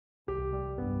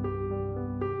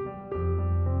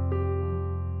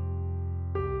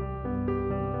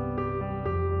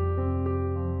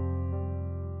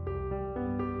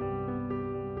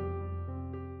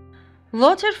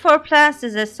Water for plants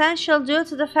is essential due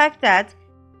to the fact that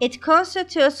it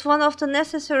constitutes one of the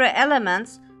necessary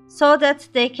elements so that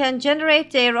they can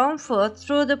generate their own food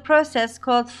through the process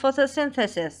called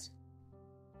photosynthesis.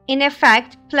 In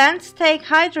effect, plants take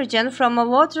hydrogen from a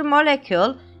water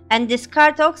molecule and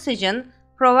discard oxygen,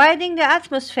 providing the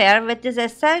atmosphere with this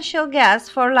essential gas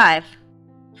for life.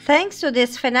 Thanks to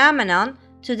this phenomenon,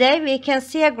 today we can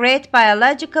see a great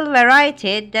biological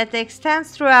variety that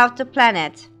extends throughout the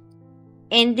planet.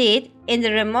 Indeed, in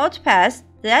the remote past,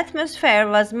 the atmosphere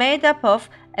was made up of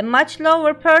a much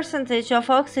lower percentage of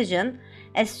oxygen,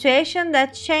 a situation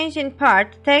that changed in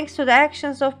part thanks to the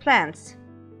actions of plants.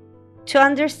 To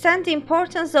understand the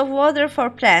importance of water for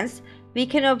plants, we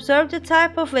can observe the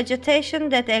type of vegetation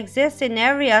that exists in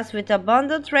areas with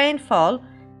abundant rainfall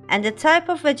and the type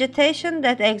of vegetation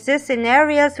that exists in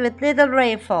areas with little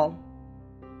rainfall.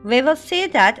 We will see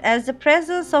that as the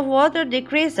presence of water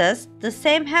decreases, the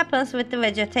same happens with the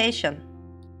vegetation.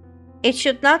 It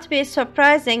should not be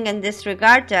surprising in this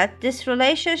regard that this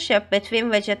relationship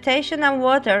between vegetation and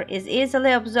water is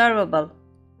easily observable.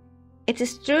 It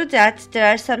is true that there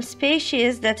are some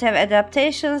species that have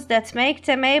adaptations that make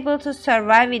them able to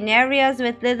survive in areas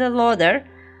with little water,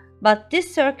 but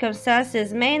this circumstance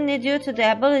is mainly due to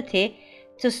the ability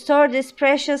to store this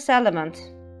precious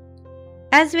element.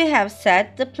 As we have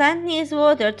said, the plant needs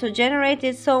water to generate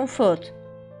its own food.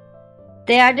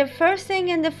 They are the first thing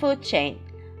in the food chain.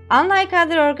 Unlike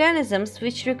other organisms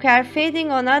which require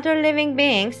feeding on other living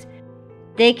beings,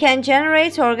 they can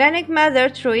generate organic matter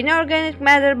through inorganic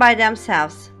matter by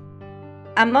themselves.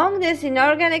 Among this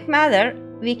inorganic matter,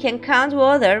 we can count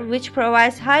water, which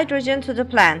provides hydrogen to the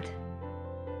plant.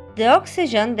 The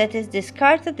oxygen that is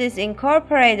discarded is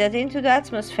incorporated into the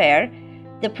atmosphere,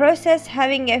 the process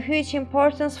having a huge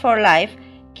importance for life,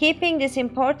 keeping this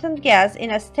important gas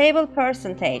in a stable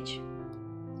percentage.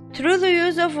 Through the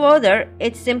use of water,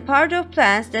 it is in part of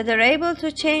plants that are able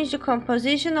to change the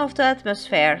composition of the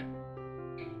atmosphere.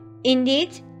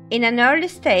 Indeed, in an early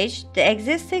stage, the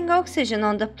existing oxygen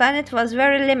on the planet was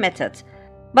very limited,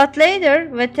 but later,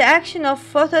 with the action of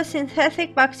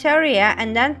photosynthetic bacteria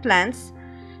and then plants,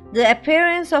 the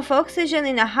appearance of oxygen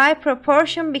in a high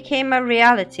proportion became a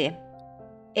reality.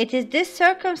 It is this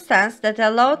circumstance that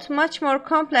allowed much more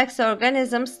complex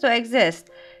organisms to exist,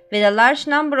 with a large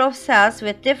number of cells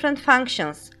with different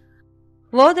functions.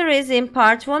 Water is in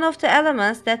part one of the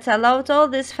elements that allowed all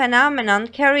this phenomenon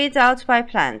carried out by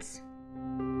plants.